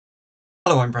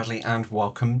Hello, I'm Bradley and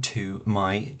welcome to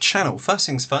my channel. First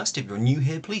things first, if you're new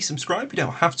here, please subscribe. You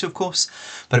don't have to, of course,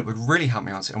 but it would really help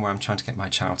me out in where I'm trying to get my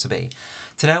channel to be.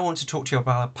 Today I want to talk to you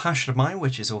about a passion of mine,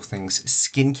 which is all things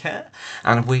skincare,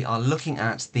 and we are looking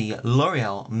at the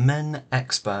L'Oreal Men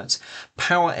Expert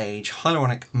Power Age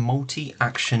Hyaluronic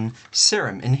Multi-Action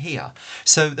Serum in here.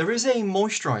 So there is a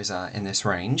moisturiser in this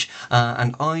range,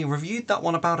 and I reviewed that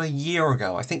one about a year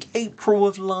ago, I think April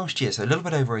of last year, so a little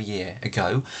bit over a year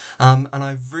ago. And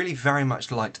I've really very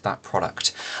much liked that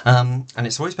product. And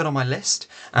it's always been on my list,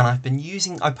 and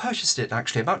I purchased it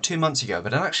actually about 2 months ago,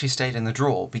 but it actually stayed in the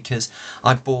drawer because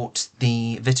I bought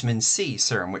the vitamin C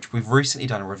serum, which we've recently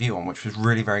done a review on, which was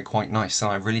really quite nice, and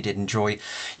I really did enjoy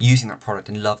using that product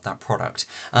and loved that product.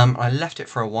 I left it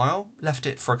for a while, left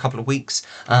it for a couple of weeks,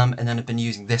 and then I've been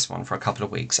using this one for a couple of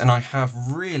weeks, and I have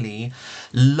really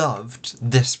loved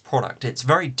this product. It's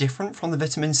very different from the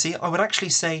vitamin C. I would actually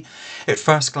say at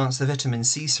first glance the vitamin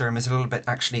C serum is a little bit,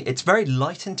 it's very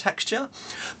light in texture,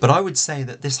 but I would say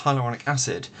that this hyaluronic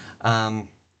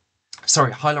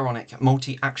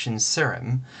multi-action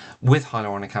serum with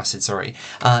hyaluronic acid,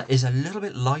 is a little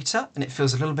bit lighter, and it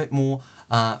feels a little bit more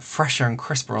fresher and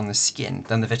crisper on the skin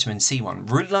than the vitamin C one.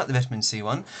 Really like the vitamin C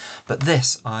one, but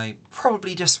this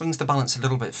probably just swings the balance a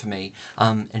little bit for me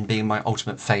in being my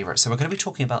ultimate favourite. So we're going to be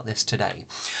talking about this today.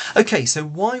 Okay, so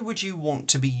why would you want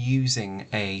to be using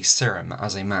a serum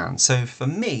as a man? So for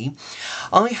me,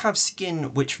 I have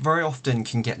skin which very often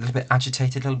can get a little bit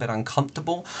agitated, a little bit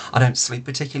uncomfortable. I don't sleep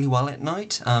particularly well at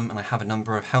night, and I have a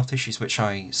number of health issues which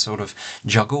I sort of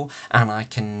juggle, and I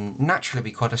can naturally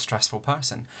be quite a stressful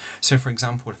person. So for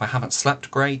example, if I haven't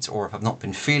slept great, or if I've not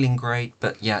been feeling great,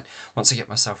 but yet once I get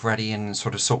myself ready and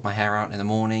sort of sort my hair out in the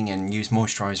morning and use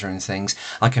moisturiser and things,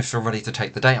 I can feel ready to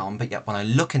take the day on, but yet when I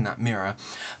look in that mirror,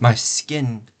 my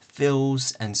skin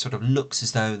feels and sort of looks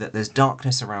as though that there's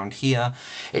darkness around here.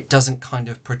 It doesn't kind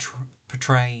of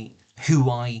portray who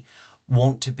I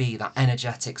want to be, that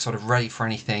energetic, sort of ready for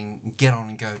anything, get on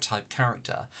and go type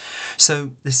character.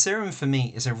 So the serum for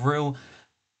me is a real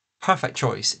perfect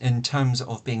choice in terms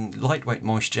of being lightweight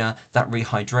moisture, that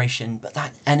rehydration, but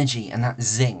that energy and that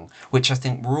zing, which I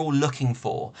think we're all looking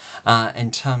for in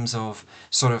terms of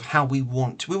sort of how we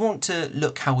want to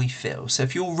look, how we feel. So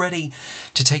if you're ready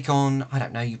to take on, I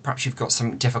don't know, perhaps you've got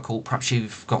something difficult, perhaps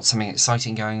you've got something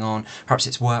exciting going on, perhaps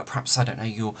it's work, perhaps, I don't know,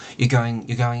 you're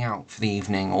going out for the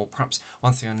evening, or perhaps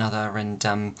one thing or another,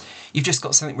 and you've just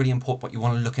got something really important what you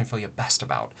want to look and feel your best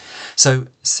about. So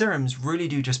serums really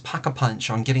do just pack a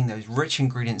punch on getting those rich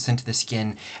ingredients into the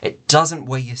skin. It doesn't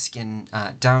weigh your skin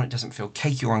down, it doesn't feel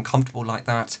cakey or uncomfortable like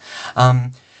that. I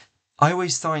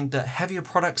always find that heavier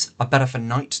products are better for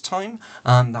night time,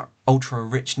 that ultra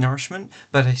rich nourishment,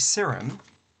 but a serum,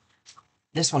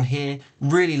 this one here,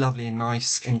 really lovely and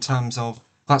nice in terms of,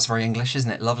 that's very English, isn't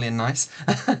it? Lovely and nice.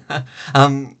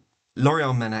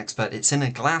 L'Oreal Men Expert, it's in a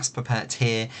glass pipette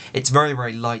here, it's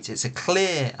very light, it's a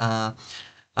clear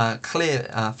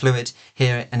fluid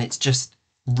here, and it's just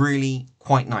really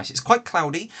quite nice. It's quite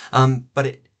cloudy, but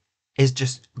it is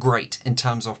just great in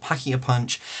terms of packing a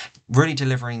punch, really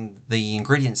delivering the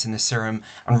ingredients in the serum,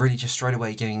 and really just straight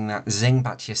away giving that zing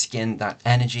back to your skin, that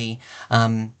energy,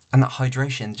 and that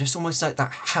hydration, just almost like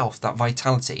that health, that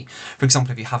vitality. For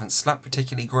example, if you haven't slept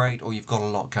particularly great, or you've got a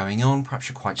lot going on, perhaps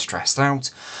you're quite stressed out,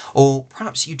 or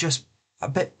perhaps you just a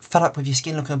bit fed up with your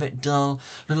skin looking a bit dull,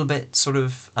 a little bit sort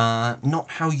of not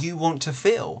how you want to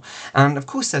feel. And of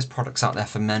course there's products out there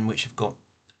for men which have got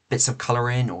bits of colour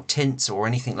in, or tints, or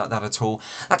anything like that at all.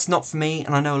 That's not for me,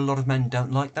 and I know a lot of men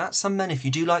don't like that. Some men, if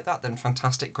you do like that, then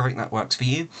fantastic, great, that works for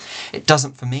you. It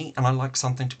doesn't for me, and I like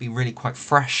something to be really quite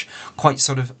fresh, quite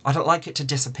sort of, I don't like it to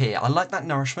disappear. I like that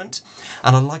nourishment,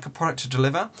 and I like a product to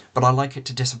deliver, but I like it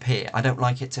to disappear. I don't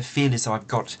like it to feel as though I've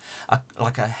got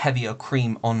like a heavier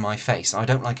cream on my face. I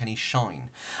don't like any shine.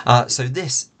 So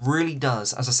this really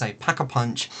does, as I say, pack a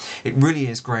punch. It really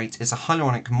is great. It's a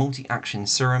hyaluronic multi-action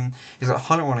serum. It's got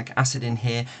hyaluronic acid in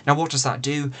here. Now what does that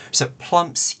do? So it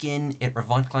plumps skin, it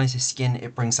revitalizes skin,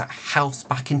 it brings that health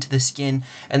back into the skin,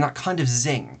 and that kind of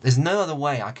zing. There's no other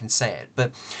way I can say it,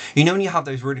 but you know when you have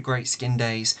those really great skin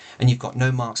days and you've got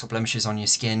no marks or blemishes on your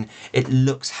skin, it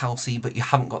looks healthy, but you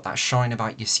haven't got that shine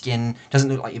about your skin. It doesn't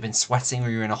look like you've been sweating,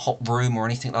 or you're in a hot room or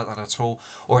anything like that at all,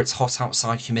 or it's hot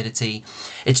outside, humidity.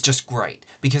 It's just great,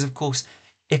 because of course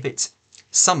if it's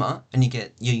summer and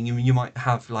you might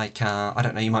have like I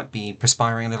don't know, you might be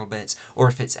perspiring a little bit, or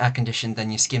if it's air conditioned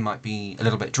then your skin might be a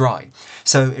little bit dry.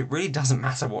 So it really doesn't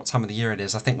matter what time of the year it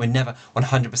is. I think we're never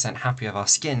 100% happy with our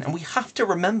skin, and we have to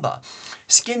remember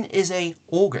skin is a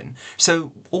organ.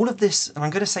 So all of this, and I'm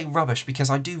going to say rubbish because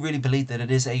I do really believe that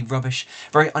it is a rubbish,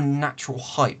 very unnatural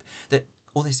hype that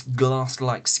or this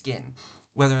glass-like skin,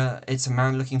 whether it's a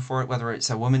man looking for it, whether it's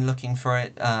a woman looking for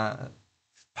it.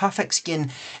 Perfect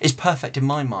skin is perfect in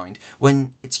my mind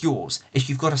when it's yours. If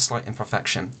you've got a slight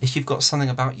imperfection, if you've got something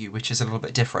about you which is a little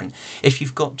bit different, if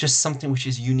you've got just something which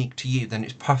is unique to you, then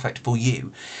it's perfect for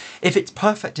you. If it's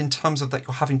perfect in terms of that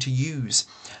you're having to use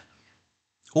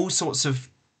all sorts of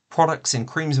products and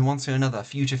creams and one thing or another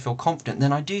for you to feel confident,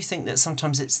 then I do think that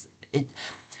sometimes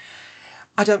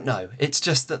I don't know. It's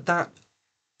just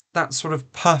that sort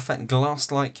of perfect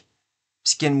glass-like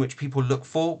skin which people look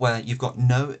for, where you've got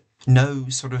no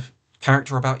sort of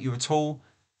character about you at all,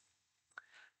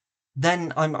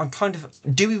 then I'm kind of,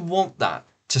 do we want that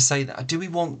to say that? Do we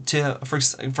want to, for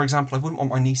example, I wouldn't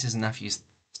want my nieces and nephews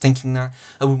thinking that.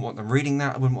 I wouldn't want them reading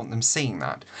that. I wouldn't want them seeing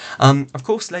that. Of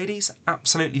course, ladies,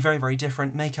 absolutely very, very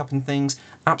different. Makeup and things,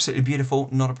 absolutely beautiful,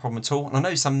 not a problem at all. And I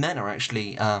know some men are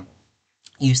actually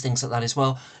use things like that as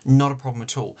well, not a problem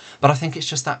at all. But I think it's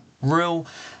just that real,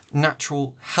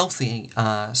 natural, healthy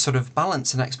sort of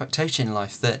balance and expectation in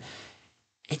life that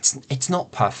it's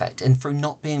not perfect, and through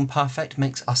not being perfect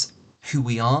makes us who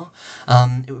we are.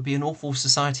 It would be an awful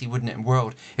society, wouldn't it, and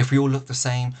world, if we all looked the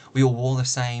same, we all wore the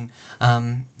same.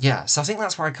 Yeah, so I think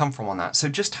that's where I come from on that. So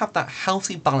just have that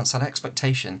healthy balance, that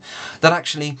expectation that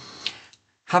actually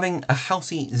having a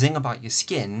healthy zing about your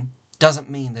skin doesn't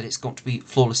mean that it's got to be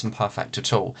flawless and perfect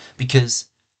at all, because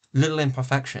little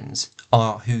imperfections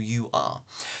are who you are.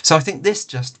 So I think this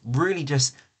just really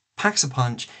just packs a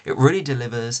punch. It really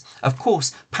delivers. Of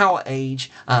course, Power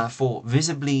Age for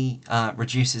visibly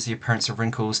reduces the appearance of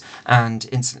wrinkles and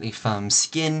instantly firm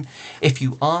skin. If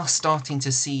you are starting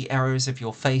to see areas of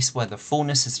your face where the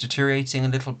fullness is deteriorating a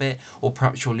little bit, or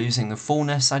perhaps you're losing the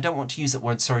fullness, I don't want to use that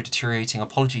word, sorry, deteriorating,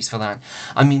 apologies for that.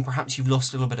 I mean, perhaps you've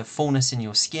lost a little bit of fullness in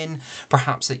your skin,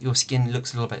 perhaps that your skin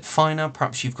looks a little bit finer,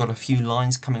 perhaps you've got a few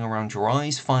lines coming around your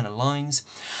eyes, finer lines.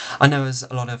 I know as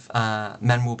a lot of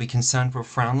men will be concerned with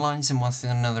frown lines and one thing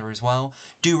or another as well.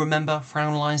 Do remember,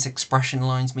 frown lines, expression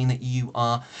lines mean that you've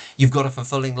got a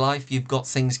fulfilling life, you've got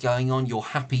things going on, you're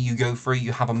happy, you go through,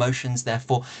 you have emotions,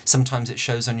 therefore sometimes it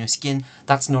shows on your skin.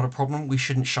 That's not a problem, we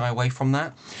shouldn't shy away from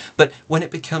that. But when it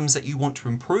becomes that you want to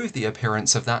improve the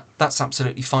appearance of that, that's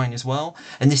absolutely fine as well.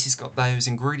 And this has got those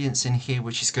ingredients in here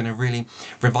which is going to really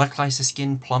revitalize the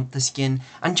skin, plump the skin,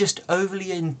 and just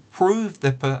overly improve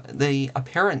the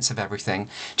appearance of everything,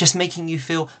 just making you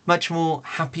feel much more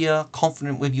happier,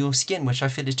 confident with your skin, which I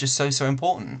feel is just so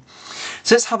important.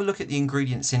 So let's have a look at the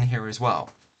ingredients in here as well.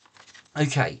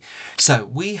 Okay, so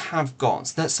we have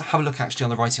got, let's have a look actually on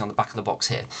the writing on the back of the box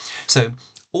here. So,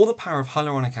 all the power of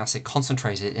hyaluronic acid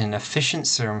concentrated in an efficient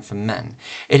serum for men.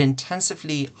 It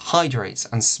intensively hydrates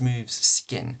and smooths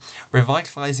skin,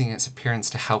 revitalizing its appearance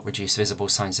to help reduce visible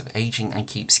signs of aging and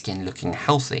keep skin looking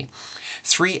healthy.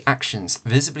 3 actions: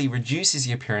 visibly reduces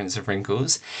the appearance of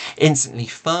wrinkles, instantly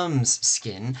firms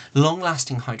skin,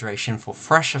 long-lasting hydration for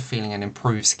fresher feeling and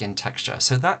improved skin texture.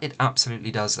 So that it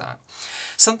absolutely does that.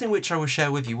 Something which I will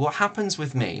share with you, what happens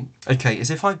with me, okay,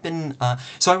 is if I've been,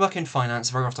 so I work in finance,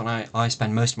 very often I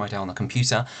spend most of my day on the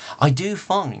computer. I do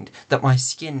find that my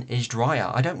skin is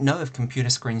drier. I don't know if computer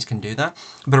screens can do that,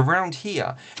 but around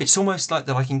here, it's almost like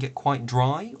that I can get quite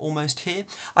dry, almost here.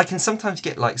 I can sometimes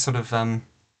get like sort of,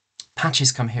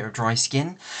 patches come here of dry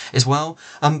skin as well,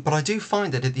 but I do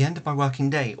find that at the end of my working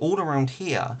day, all around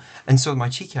here and sort of my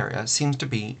cheek area seems to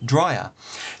be drier.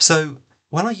 So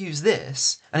when I use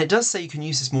this, and it does say you can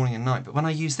use this morning and night, but when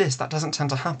I use this, that doesn't tend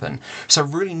to happen. So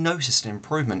I've really noticed an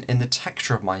improvement in the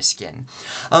texture of my skin.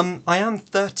 I am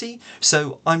 30,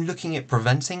 so I'm looking at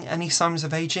preventing any signs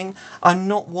of aging. I'm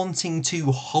not wanting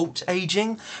to halt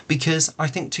aging, because I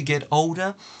think to get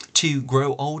older, to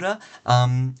grow older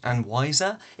and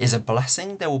wiser is a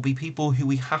blessing. There will be people who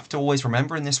we have to always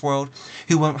remember in this world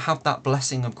who won't have that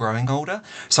blessing of growing older.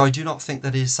 So I do not think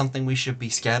that is something we should be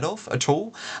scared of at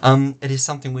all. It is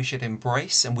something we should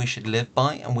embrace and we should live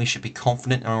by, and we should be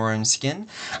confident in our own skin.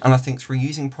 And I think through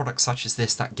using products such as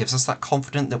this, that gives us that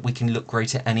confidence that we can look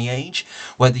great at any age,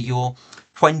 whether you're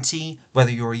 20, whether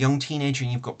you're a young teenager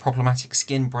and you've got problematic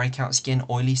skin, breakout skin,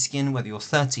 oily skin, whether you're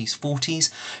 30s,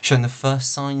 40s, showing the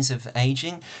first signs of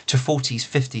aging, to 40s,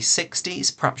 50s,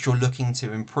 60s, perhaps you're looking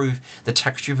to improve the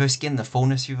texture of your skin, the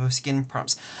fullness of your skin,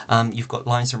 perhaps you've got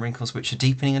lines and wrinkles which are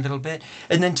deepening a little bit,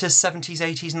 and then to 70s,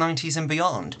 80s, 90s and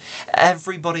beyond.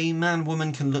 Everybody, man,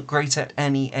 woman, can look great at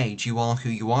any age. You are who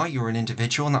you are, you're an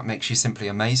individual, and that makes you simply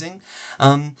amazing.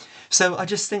 So I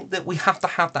just think that we have to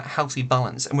have that healthy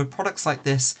balance, and with products like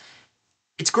this,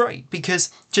 it's great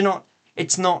because, do you know,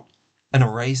 it's not an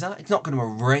eraser. It's not going to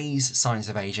erase signs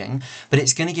of aging, but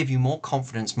it's going to give you more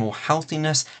confidence, more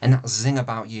healthiness, and that zing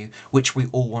about you, which we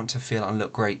all want to feel and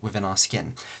look great within our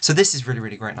skin. So this is really,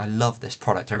 really great, and I love this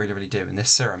product. I really, really do. And this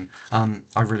serum,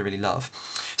 I really, really love.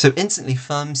 So instantly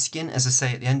firm skin, as I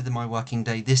say, at the end of my working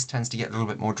day, this tends to get a little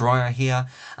bit more drier here.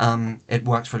 It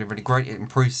works really, really great. It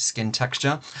improves skin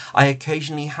texture. I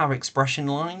occasionally have expression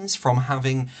lines from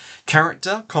having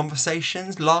character,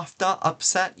 conversations, laughter,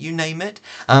 upset, you name it.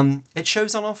 It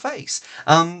shows on our face.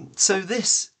 So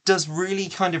this does really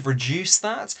kind of reduce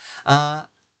that.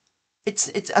 It's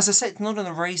as I say, it's not an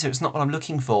eraser. It's not what I'm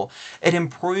looking for. It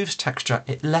improves texture.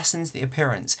 It lessens the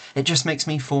appearance. It just makes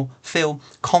me feel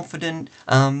confident.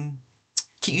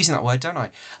 Keep using that word, don't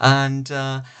I?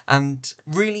 And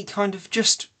really kind of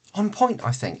just on point,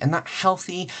 I think, and that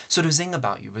healthy sort of zing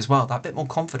about you as well, that bit more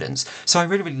confidence. So I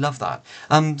really, really love that.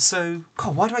 So,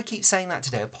 God, why do I keep saying that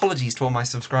today? Apologies to all my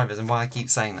subscribers and why I keep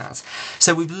saying that.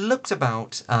 So we've looked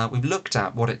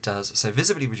at what it does. So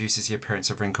visibly reduces the appearance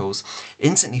of wrinkles,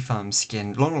 instantly firm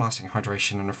skin, long-lasting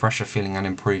hydration, and a fresher feeling and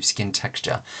improved skin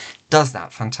texture. Does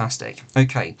that, fantastic.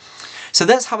 Okay, so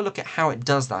let's have a look at how it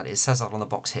does that. It says that on the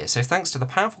box here. So thanks to the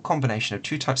powerful combination of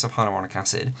 2 types of hyaluronic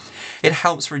acid, it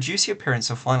helps reduce the appearance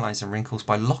of fine lines and wrinkles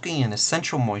by locking in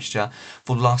essential moisture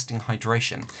for lasting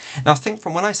hydration. Now I think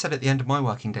from when I said at the end of my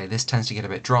working day, this tends to get a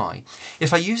bit dry.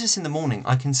 If I use this in the morning,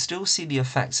 I can still see the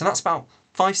effects, and that's about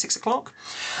 5-6 o'clock.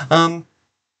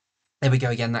 There we go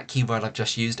again, that keyword I've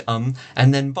just used, and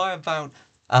then by about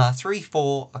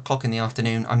 3-4 o'clock in the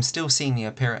afternoon, I'm still seeing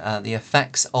the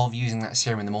effects of using that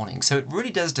serum in the morning. So it really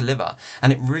does deliver,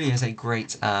 and it really is a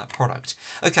great product.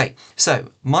 Okay, so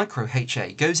micro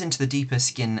HA goes into the deeper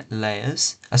skin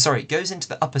layers. Goes into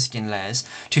the upper skin layers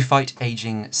to fight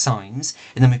aging signs,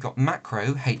 and then we've got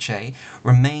macro HA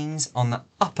remains on the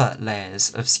upper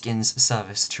layers of skin's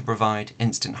surface to provide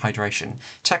instant hydration.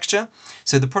 Texture,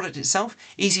 so the product itself,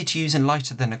 easy to use and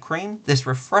lighter than a cream. This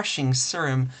refreshing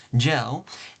serum gel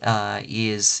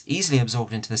is easily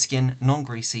absorbed into the skin,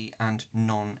 non-greasy and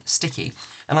non-sticky.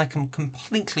 And I can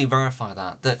completely verify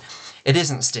that it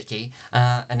isn't sticky,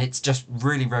 and it's just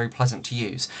really very pleasant to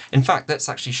use. In fact, let's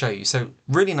actually show you. So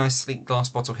really nice sleek glass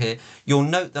bottle here. You'll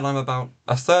note that I'm about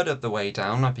a third of the way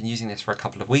down. I've been using this for a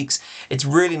couple of weeks. It's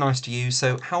really nice to use.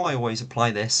 So how I always apply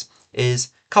this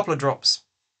is a couple of drops.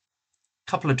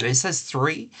 It says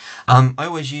 3. I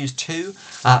always use 2.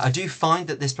 I do find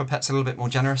that this pipette's a little bit more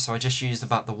generous, so I just used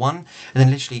about the 1, and then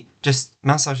literally just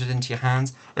massage it into your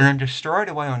hands, and then just throw it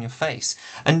away on your face.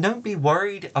 And don't be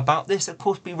worried about this. Of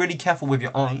course, be really careful with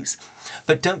your eyes,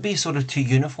 but don't be sort of too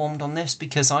uniformed on this,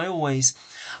 because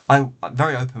I'm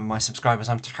very open with my subscribers.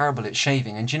 I'm terrible at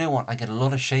shaving, and do you know what? I get a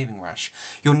lot of shaving rash.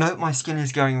 You'll note my skin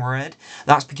is going red.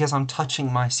 That's because I'm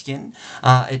touching my skin.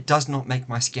 It does not make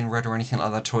my skin red or anything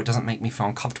like that at all. It doesn't make me feel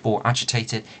uncomfortable or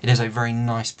agitated. It is a very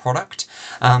nice product.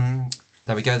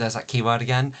 There we go, there's that keyword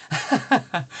again.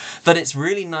 But it's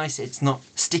really nice. It's not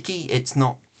sticky. It's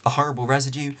not a horrible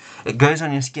residue. It goes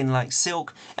on your skin like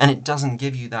silk, and it doesn't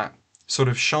give you that sort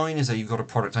of shine as though you've got a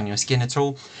product on your skin at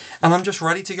all. And I'm just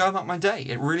ready to go about my day.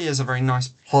 It really is a very nice,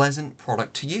 pleasant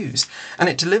product to use. And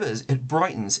it delivers, it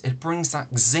brightens, it brings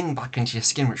that zing back into your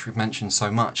skin, which we've mentioned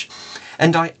so much.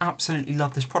 And I absolutely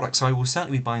love this product, so I will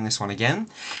certainly be buying this one again.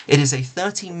 It is a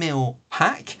 30ml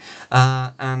pack,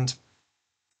 and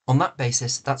on that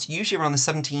basis, that's usually around the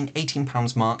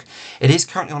 £17-18 mark. It is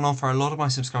currently on offer. A lot of my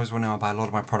subscribers will know I buy a lot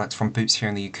of my products from Boots here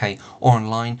in the UK or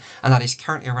online, and that is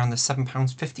currently around the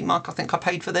 £7.50 mark I think I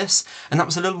paid for this, and that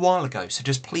was a little while ago, so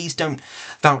just please don't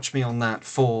vouch me on that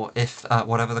for if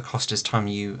whatever the cost is time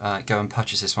you go and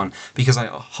purchase this one, because I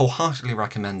wholeheartedly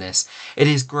recommend this. It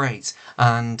is great,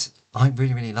 and I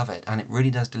really, really love it, and it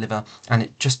really does deliver, and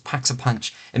it just packs a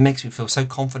punch. It makes me feel so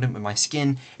confident with my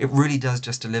skin. It really does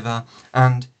just deliver,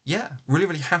 and yeah, really,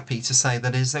 really happy to say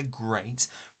that it is a great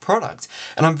product.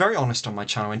 And I'm very honest on my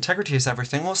channel. Integrity is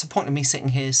everything. What's the point of me sitting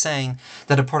here saying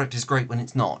that a product is great when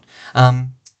it's not? There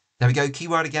we go,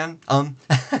 keyword again.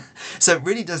 So it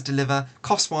really does deliver.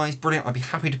 Cost-wise, brilliant. I'd be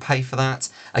happy to pay for that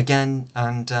again,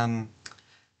 and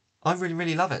I really,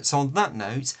 really love it. So on that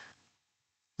note,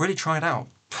 really try it out.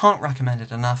 Can't recommend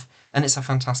it enough, and it's a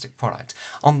fantastic product.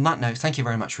 On that note, thank you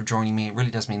very much for joining me. It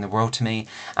really does mean the world to me.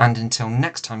 And until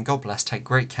next time, God bless, take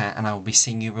great care, and I will be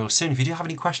seeing you real soon. If you do have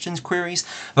any questions, queries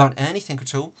about anything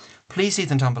at all, please leave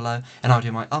them down below, and I'll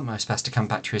do my utmost best to come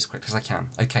back to you as quick as I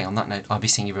can. Okay, on that note, I'll be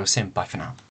seeing you real soon. Bye for now.